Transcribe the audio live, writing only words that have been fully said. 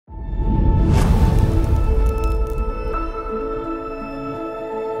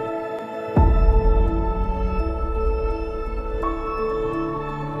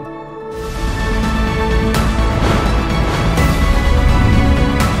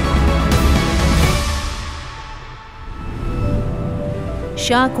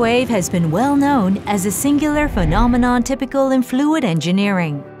Shockwave has been well known as a singular phenomenon typical in fluid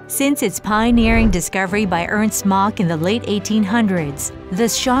engineering. Since its pioneering discovery by Ernst Mach in the late 1800s, the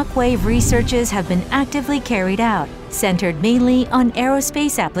shockwave researches have been actively carried out, centered mainly on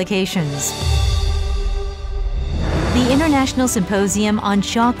aerospace applications. The International Symposium on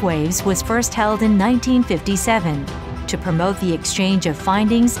Shockwaves was first held in 1957 to promote the exchange of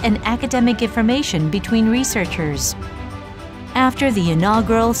findings and academic information between researchers. After the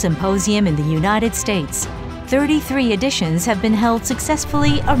inaugural symposium in the United States, 33 editions have been held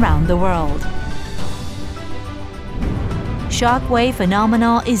successfully around the world. Shockwave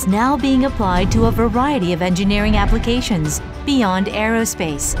phenomena is now being applied to a variety of engineering applications beyond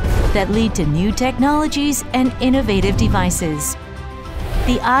aerospace that lead to new technologies and innovative devices.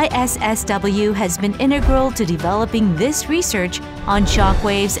 The ISSW has been integral to developing this research on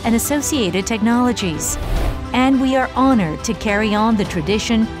shockwaves and associated technologies. And we are honored to carry on the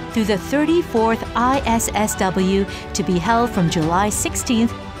tradition through the 34th ISSW to be held from July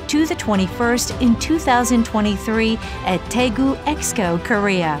 16th to the 21st in 2023 at Daegu Exco,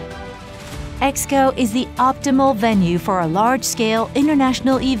 Korea. Exco is the optimal venue for a large-scale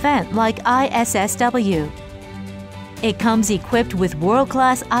international event like ISSW. It comes equipped with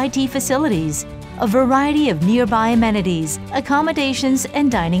world-class IT facilities, a variety of nearby amenities, accommodations, and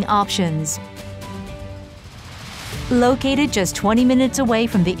dining options. Located just 20 minutes away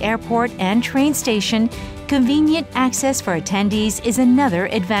from the airport and train station, convenient access for attendees is another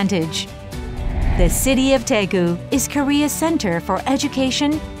advantage. The city of Daegu is Korea's center for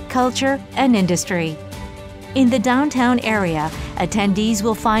education, culture, and industry. In the downtown area, attendees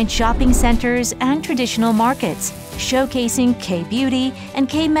will find shopping centers and traditional markets, showcasing K-beauty and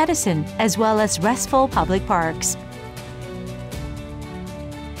K-medicine, as well as restful public parks.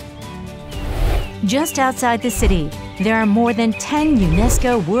 Just outside the city, there are more than 10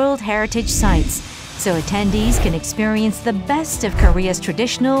 UNESCO World Heritage Sites, so attendees can experience the best of Korea's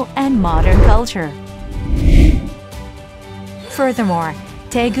traditional and modern culture. Furthermore,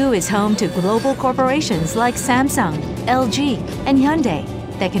 Daegu is home to global corporations like Samsung, LG, and Hyundai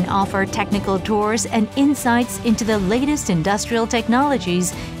that can offer technical tours and insights into the latest industrial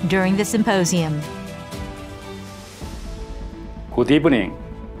technologies during the symposium. Good evening,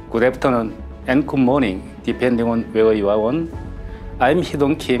 good afternoon, and good morning, depending on where you are on. I'm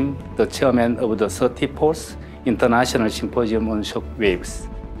Hee-dong Kim, the chairman of the 34th International Symposium on Shockwaves.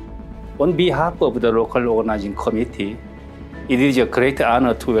 On behalf of the local organizing committee, it is a great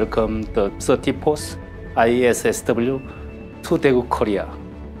honor to welcome the 34th ISSW to Daegu, Korea.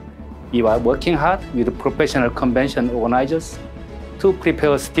 We are working hard with professional convention organizers to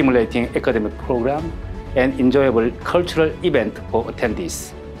prepare a stimulating academic program and enjoyable cultural event for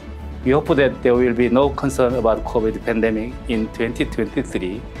attendees. We hope that there will be no concern about COVID pandemic in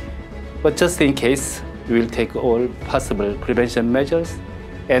 2023, but just in case, we will take all possible prevention measures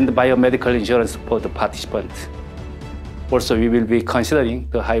and biomedical insurance for the participants. Also, we will be considering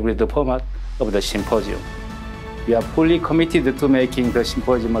the hybrid format of the symposium. We are fully committed to making the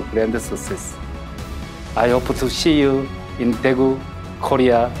symposium a grand success. I hope to see you in Daegu,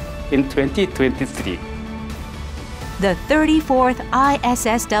 Korea in 2023. The 34th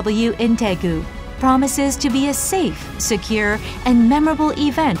ISSW in Daegu promises to be a safe, secure, and memorable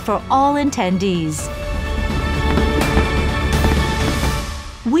event for all attendees.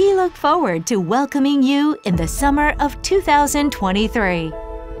 We look forward to welcoming you in the summer of 2023.